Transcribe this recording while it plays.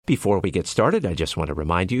Before we get started, I just want to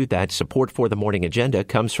remind you that support for the Morning Agenda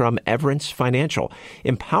comes from Everence Financial,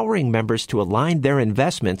 empowering members to align their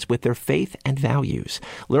investments with their faith and values.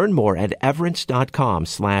 Learn more at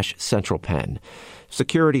everence.com/centralpenn.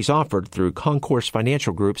 Securities offered through Concourse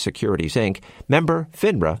Financial Group Securities, Inc., member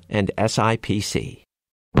FINRA and SIPC.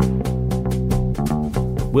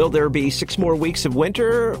 Will there be 6 more weeks of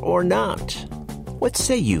winter or not? What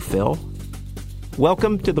say you, Phil?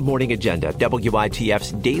 Welcome to the Morning Agenda,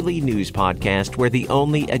 WITF's daily news podcast where the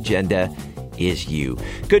only agenda is you.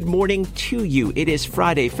 Good morning to you. It is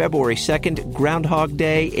Friday, February 2nd, Groundhog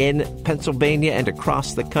Day in Pennsylvania and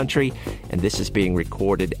across the country, and this is being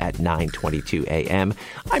recorded at 9:22 a.m.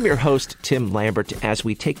 I'm your host, Tim Lambert, as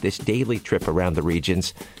we take this daily trip around the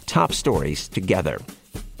region's top stories together.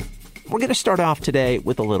 We're going to start off today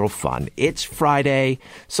with a little fun. It's Friday,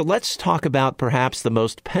 so let's talk about perhaps the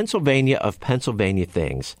most Pennsylvania of Pennsylvania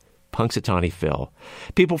things, Punxsutawney Phil.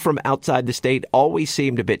 People from outside the state always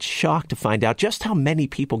seemed a bit shocked to find out just how many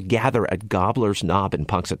people gather at Gobbler's Knob in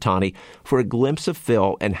Punxsutawney for a glimpse of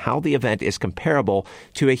Phil and how the event is comparable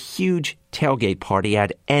to a huge tailgate party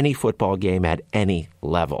at any football game at any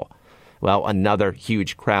level. Well, another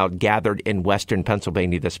huge crowd gathered in western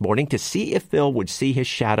Pennsylvania this morning to see if Phil would see his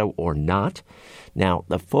shadow or not. Now,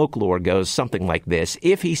 the folklore goes something like this.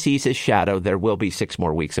 If he sees his shadow, there will be 6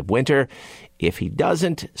 more weeks of winter. If he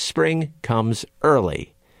doesn't, spring comes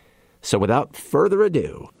early. So without further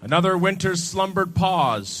ado... Another winter slumbered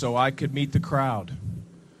pause so I could meet the crowd.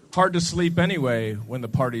 Hard to sleep anyway when the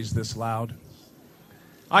party's this loud.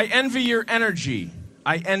 I envy your energy.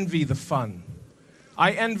 I envy the fun.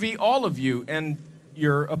 I envy all of you and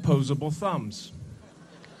your opposable thumbs.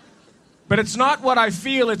 But it's not what I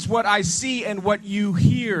feel, it's what I see and what you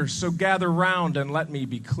hear, so gather round and let me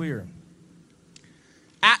be clear.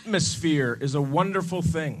 Atmosphere is a wonderful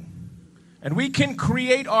thing, and we can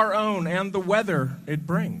create our own and the weather it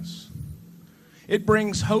brings. It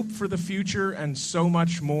brings hope for the future and so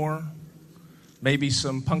much more. Maybe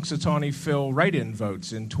some Punxsutawney Phil write-in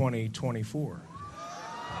votes in 2024.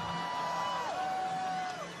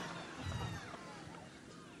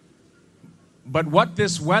 But what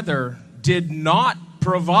this weather did not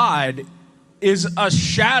provide is a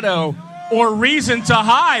shadow or reason to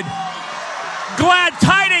hide. Glad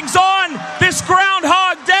tidings on this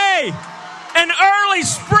Groundhog Day. An early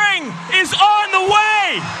spring is on the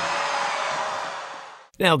way.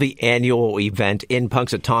 Now, the annual event in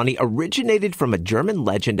Punxsutawney originated from a German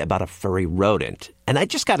legend about a furry rodent. And I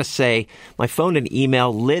just got to say, my phone and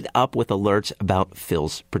email lit up with alerts about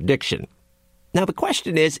Phil's prediction. Now, the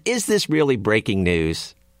question is this really breaking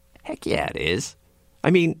news? Heck yeah, it is. I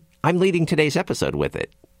mean, I'm leading today's episode with it.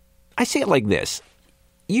 I say it like this.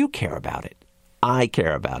 You care about it. I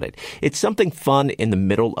care about it. It's something fun in the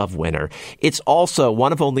middle of winter. It's also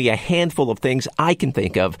one of only a handful of things I can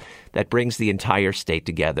think of that brings the entire state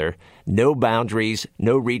together. No boundaries,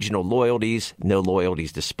 no regional loyalties, no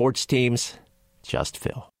loyalties to sports teams. Just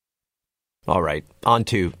Phil. All right, on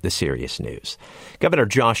to the serious news. Governor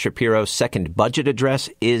Josh Shapiro's second budget address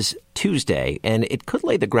is Tuesday, and it could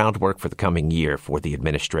lay the groundwork for the coming year for the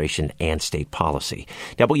administration and state policy.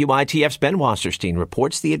 WITF's Ben Wasserstein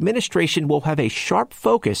reports the administration will have a sharp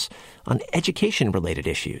focus on education-related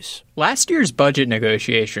issues. Last year's budget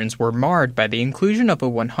negotiations were marred by the inclusion of a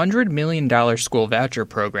 $100 million school voucher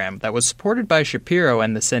program that was supported by Shapiro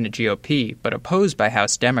and the Senate GOP, but opposed by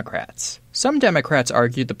House Democrats. Some Democrats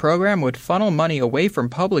argued the program would funnel money away from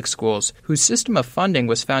public schools, whose system of funding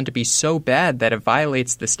was found to be so bad that it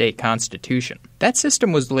violates the state constitution. That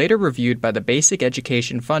system was later reviewed by the Basic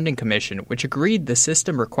Education Funding Commission, which agreed the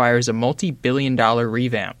system requires a multi-billion-dollar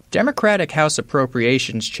revamp. Democratic House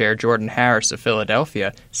Appropriations Chair Jordan Harris of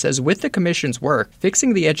Philadelphia says with the commission's work,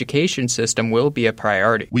 fixing the education system will be a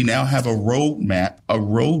priority. We now have a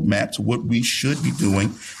roadmap to what we should be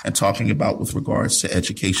doing and talking about with regards to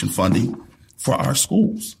education funding for our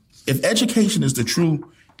schools. If education is the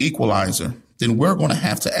true equalizer, then we're going to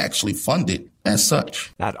have to actually fund it as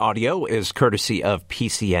such. That audio is courtesy of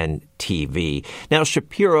PCN TV. Now,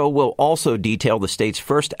 Shapiro will also detail the state's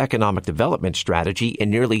first economic development strategy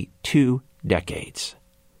in nearly 2 decades.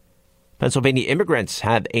 Pennsylvania immigrants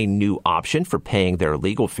have a new option for paying their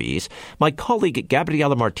legal fees. My colleague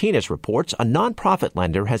Gabriela Martinez reports a nonprofit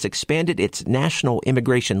lender has expanded its national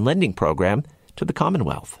immigration lending program to the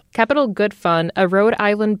Commonwealth. Capital Good Fund, a Rhode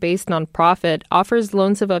Island-based nonprofit, offers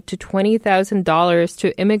loans of up to $20,000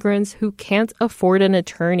 to immigrants who can't afford an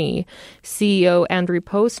attorney. CEO Andrew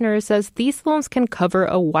Posner says these loans can cover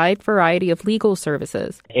a wide variety of legal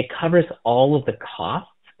services. It covers all of the costs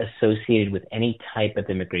associated with any type of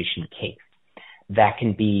immigration case. That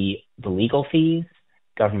can be the legal fees,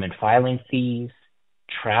 government filing fees,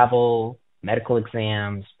 travel, medical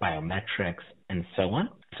exams, biometrics, and so on.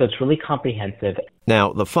 So it's really comprehensive.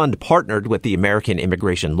 Now, the fund partnered with the American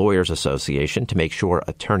Immigration Lawyers Association to make sure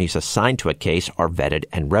attorneys assigned to a case are vetted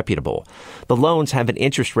and reputable. The loans have an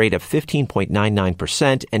interest rate of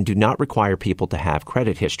 15.99% and do not require people to have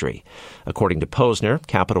credit history. According to Posner,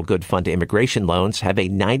 Capital Good Fund immigration loans have a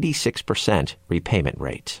 96% repayment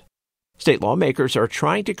rate. State lawmakers are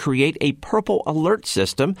trying to create a purple alert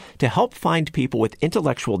system to help find people with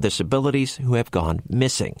intellectual disabilities who have gone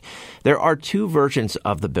missing. There are two versions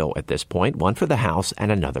of the bill at this point, one for the House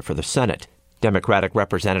and another for the Senate. Democratic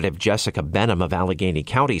Representative Jessica Benham of Allegheny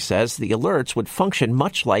County says the alerts would function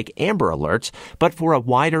much like Amber Alerts, but for a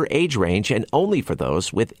wider age range and only for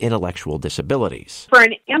those with intellectual disabilities. For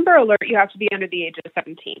an Amber Alert, you have to be under the age of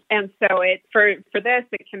 17. And so for this,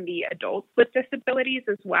 it can be adults with disabilities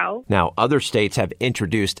as well. Now, other states have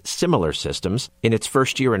introduced similar systems. In its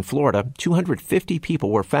first year in Florida, 250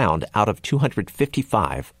 people were found out of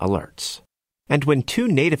 255 alerts. And when two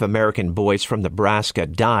Native American boys from Nebraska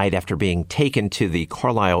died after being taken to the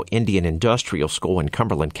Carlisle Indian Industrial School in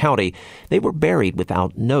Cumberland County, they were buried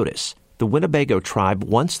without notice. The Winnebago tribe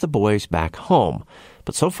wants the boys back home.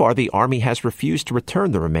 But so far, the Army has refused to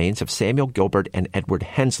return the remains of Samuel Gilbert and Edward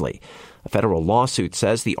Hensley. A federal lawsuit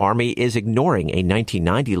says the Army is ignoring a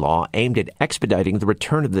 1990 law aimed at expediting the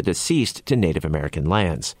return of the deceased to Native American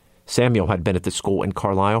lands. Samuel had been at the school in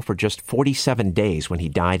Carlisle for just 47 days when he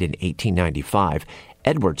died in 1895.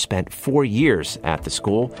 Edward spent 4 years at the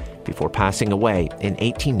school before passing away in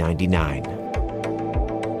 1899.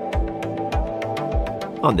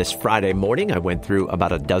 On this Friday morning, I went through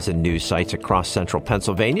about a dozen news sites across central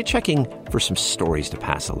Pennsylvania, checking for some stories to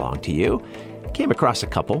pass along to you. Came across a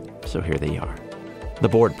couple, so here they are. The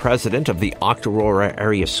board president of the Octorara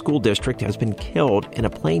Area School District has been killed in a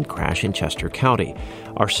plane crash in Chester County.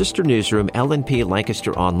 Our sister newsroom, LNP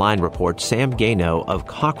Lancaster Online, reports Sam Gano of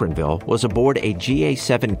Cochranville was aboard a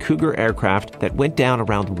GA-7 Cougar aircraft that went down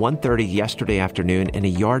around 1:30 yesterday afternoon in a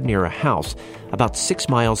yard near a house about 6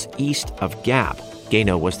 miles east of Gap.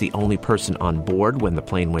 Gano was the only person on board when the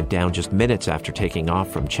plane went down just minutes after taking off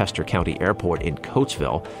from Chester County Airport in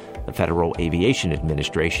Coatesville. The Federal Aviation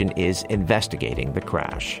Administration is investigating the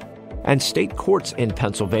crash. And state courts in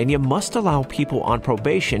Pennsylvania must allow people on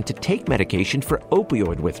probation to take medication for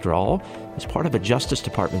opioid withdrawal as part of a Justice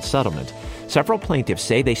Department settlement. Several plaintiffs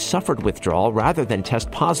say they suffered withdrawal rather than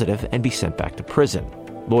test positive and be sent back to prison.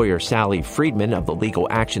 Lawyer Sally Friedman of the Legal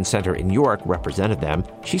Action Center in York represented them.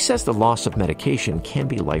 She says the loss of medication can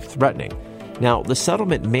be life-threatening. Now, the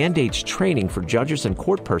settlement mandates training for judges and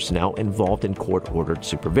court personnel involved in court-ordered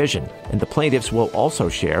supervision, and the plaintiffs will also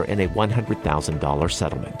share in a $100,000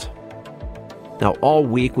 settlement. Now, all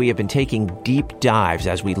week we have been taking deep dives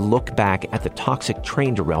as we look back at the toxic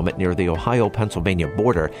train derailment near the Ohio-Pennsylvania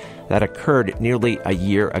border that occurred nearly a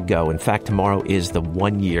year ago. In fact, tomorrow is the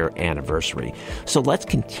 1-year anniversary. So let's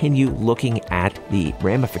continue looking at the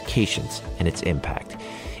ramifications and its impact.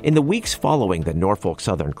 In the weeks following the Norfolk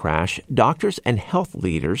Southern crash, doctors and health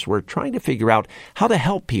leaders were trying to figure out how to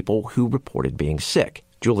help people who reported being sick.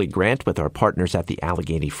 Julie Grant, with our partners at the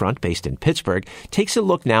Allegheny Front based in Pittsburgh, takes a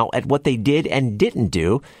look now at what they did and didn't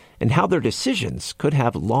do and how their decisions could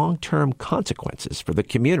have long-term consequences for the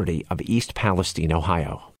community of East Palestine,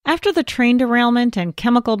 Ohio. After the train derailment and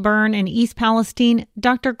chemical burn in East Palestine,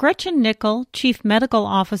 Dr. Gretchen Nickel, Chief Medical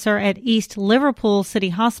Officer at East Liverpool City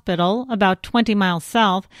Hospital, about 20 miles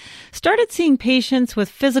south, started seeing patients with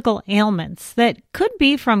physical ailments that could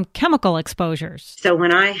be from chemical exposures. So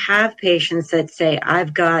when I have patients that say,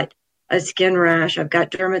 I've got a skin rash, I've got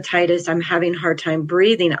dermatitis, I'm having a hard time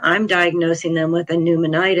breathing, I'm diagnosing them with a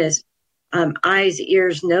pneumonitis, eyes,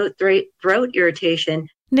 ears, nose, throat irritation.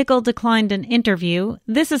 Nickel declined an interview.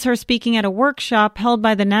 This is her speaking at a workshop held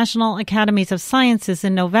by the National Academies of Sciences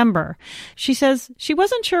in November. She says she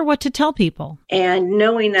wasn't sure what to tell people. And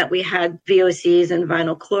knowing that we had VOCs and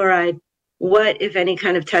vinyl chloride, what, if any,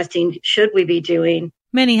 kind of testing should we be doing?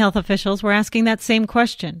 Many health officials were asking that same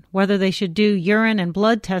question, whether they should do urine and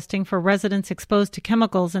blood testing for residents exposed to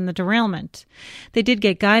chemicals in the derailment. They did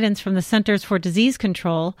get guidance from the Centers for Disease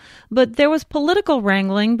Control, but there was political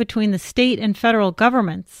wrangling between the state and federal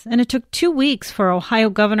governments, and it took 2 weeks for Ohio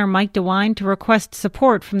Governor Mike DeWine to request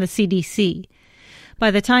support from the CDC.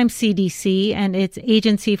 By the time CDC and its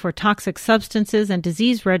Agency for Toxic Substances and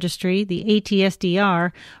Disease Registry, the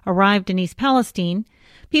ATSDR, arrived in East Palestine,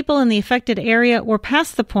 people in the affected area were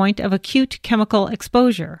past the point of acute chemical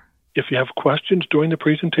exposure. If you have questions during the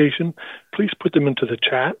presentation, please put them into the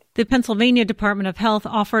chat. The Pennsylvania Department of Health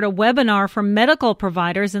offered a webinar for medical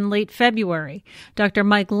providers in late February. Dr.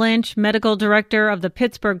 Mike Lynch, medical director of the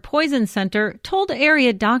Pittsburgh Poison Center, told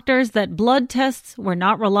area doctors that blood tests were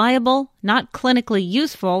not reliable, not clinically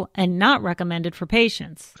useful, and not recommended for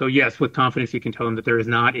patients. So yes, with confidence, you can tell them that there is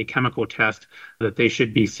not a chemical test that they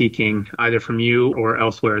should be seeking either from you or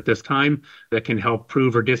elsewhere at this time that can help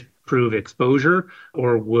prove or disprove exposure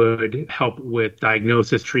or would help with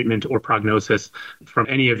diagnosis, treatment, or prognosis from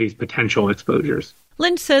any of these potential exposures.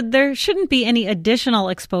 Lynch said there shouldn't be any additional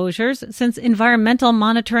exposures since environmental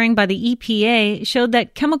monitoring by the EPA showed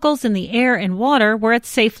that chemicals in the air and water were at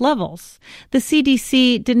safe levels. The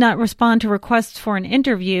CDC did not respond to requests for an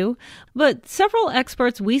interview, but several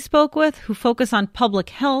experts we spoke with who focus on public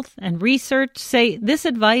health and research say this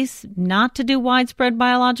advice not to do widespread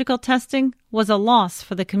biological testing was a loss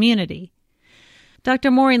for the community.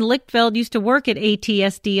 Dr. Maureen Lichtveld used to work at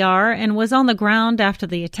ATSDR and was on the ground after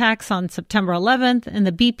the attacks on September 11th and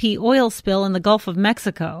the BP oil spill in the Gulf of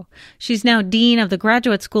Mexico. She's now dean of the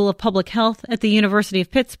Graduate School of Public Health at the University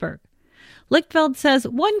of Pittsburgh. Lichtveld says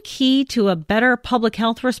one key to a better public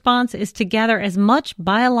health response is to gather as much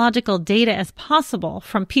biological data as possible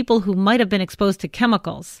from people who might have been exposed to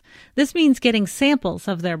chemicals. This means getting samples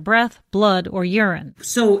of their breath, blood, or urine.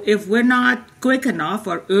 So if we're not quick enough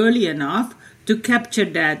or early enough to capture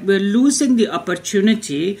that, we're losing the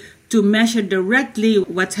opportunity to measure directly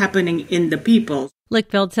what's happening in the people.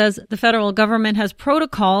 Lichtveld says the federal government has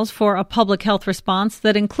protocols for a public health response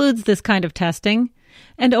that includes this kind of testing.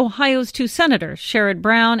 And Ohio's two senators, Sherrod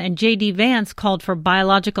Brown and J.D. Vance, called for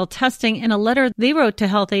biological testing in a letter they wrote to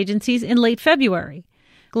health agencies in late February.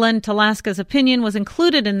 Glenn Talaska's opinion was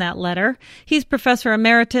included in that letter. He's professor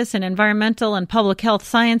emeritus in environmental and public health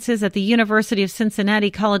sciences at the University of Cincinnati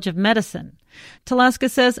College of Medicine. Talaska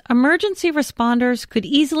says emergency responders could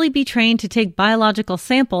easily be trained to take biological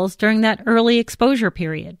samples during that early exposure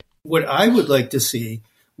period. What I would like to see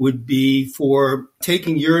would be for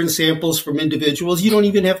taking urine samples from individuals. You don't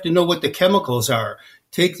even have to know what the chemicals are.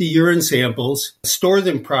 Take the urine samples, store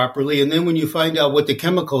them properly, and then when you find out what the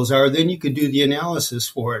chemicals are, then you could do the analysis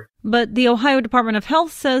for it. But the Ohio Department of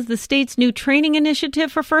Health says the state's new training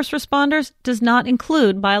initiative for first responders does not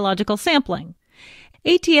include biological sampling.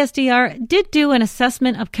 ATSDR did do an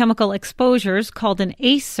assessment of chemical exposures called an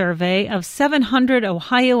ACE survey of 700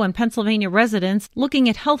 Ohio and Pennsylvania residents looking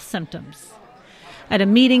at health symptoms. At a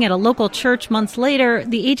meeting at a local church months later,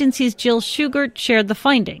 the agency's Jill Shugart shared the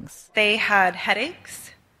findings. They had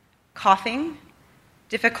headaches, coughing,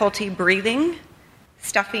 difficulty breathing,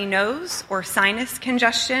 stuffy nose or sinus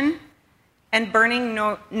congestion, and burning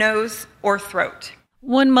nose or throat.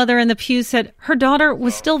 One mother in the pew said her daughter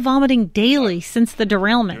was still vomiting daily since the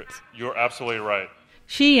derailment. You're absolutely right.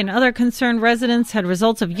 She and other concerned residents had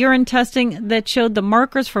results of urine testing that showed the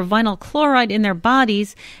markers for vinyl chloride in their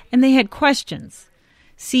bodies, and they had questions.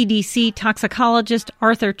 CDC toxicologist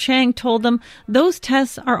Arthur Chang told them those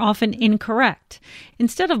tests are often incorrect.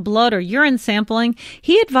 Instead of blood or urine sampling,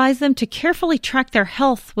 he advised them to carefully track their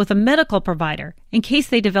health with a medical provider in case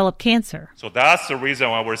they develop cancer. So that's the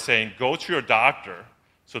reason why we're saying go to your doctor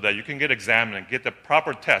so that you can get examined and get the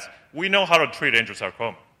proper test. We know how to treat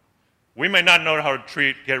angiosarcoma. We may not know how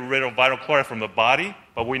to get rid of vinyl chloride from the body,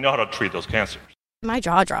 but we know how to treat those cancers. My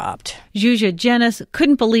jaw dropped. Zhuzha Jenis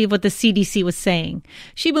couldn't believe what the CDC was saying.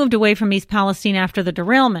 She moved away from East Palestine after the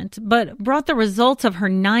derailment, but brought the results of her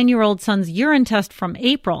 9-year-old son's urine test from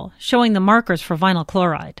April, showing the markers for vinyl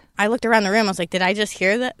chloride. I looked around the room. I was like, did I just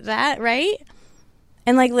hear that right?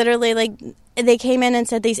 And literally, they came in and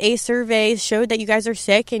said these ACE surveys showed that you guys are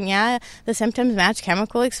sick, and yeah, the symptoms match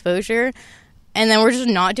chemical exposure. And then we're just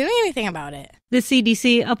not doing anything about it. The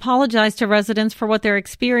CDC apologized to residents for what they're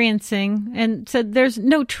experiencing and said there's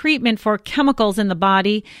no treatment for chemicals in the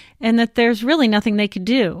body and that there's really nothing they could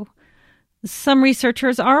do. Some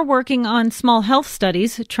researchers are working on small health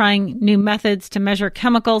studies, trying new methods to measure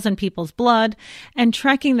chemicals in people's blood and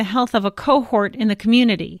tracking the health of a cohort in the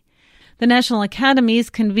community. The National Academies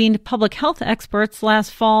convened public health experts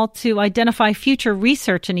last fall to identify future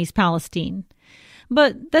research in East Palestine.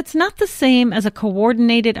 But that's not the same as a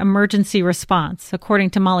coordinated emergency response,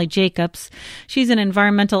 according to Molly Jacobs. She's an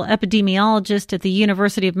environmental epidemiologist at the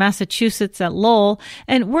University of Massachusetts at Lowell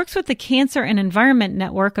and works with the Cancer and Environment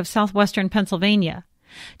Network of Southwestern Pennsylvania.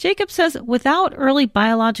 Jacobs says without early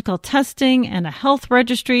biological testing and a health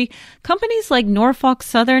registry, companies like Norfolk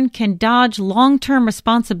Southern can dodge long-term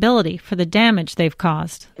responsibility for the damage they've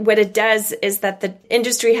caused. What it does is that the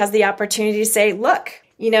industry has the opportunity to say, look,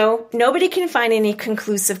 nobody can find any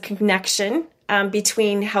conclusive connection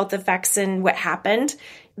between health effects and what happened.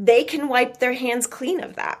 they can wipe their hands clean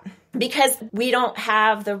of that because we don't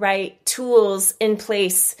have the right tools in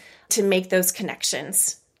place to make those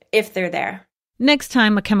connections if they're there. Next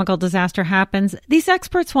time a chemical disaster happens, these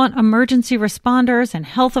experts want emergency responders and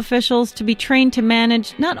health officials to be trained to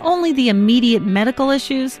manage not only the immediate medical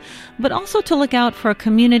issues, but also to look out for a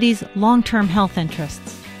community's long-term health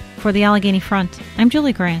interests. For the Allegheny Front, I'm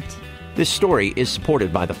Julie Grant. This story is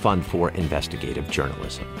supported by the Fund for Investigative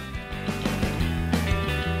Journalism.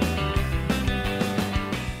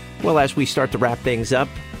 Well, as we start to wrap things up,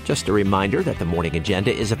 just a reminder that the Morning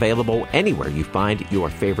Agenda is available anywhere you find your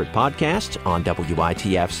favorite podcasts, on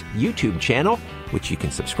WITF's YouTube channel, which you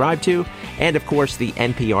can subscribe to, and of course the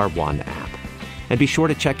NPR One app. And be sure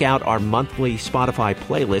to check out our monthly Spotify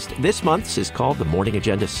playlist. This month's is called the Morning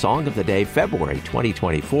Agenda Song of the Day, February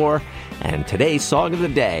 2024, and today's Song of the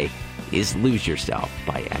Day is Lose Yourself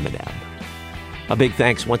by Eminem. A big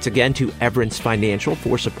thanks once again to Everence Financial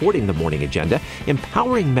for supporting the Morning Agenda,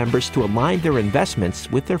 empowering members to align their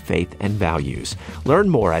investments with their faith and values. Learn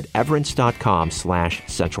more at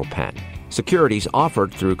everence.com/centralpenn. Securities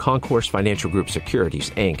offered through Concourse Financial Group Securities,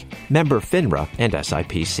 Inc., member FINRA and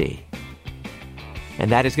SIPC.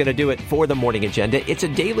 And that is going to do it for the Morning Agenda. It's a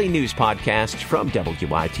daily news podcast from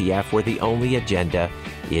WITF where the only agenda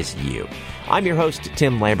is you. I'm your host,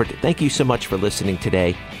 Tim Lambert. Thank you so much for listening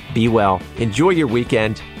today. Be well, enjoy your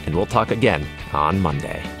weekend, and we'll talk again on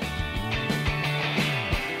Monday.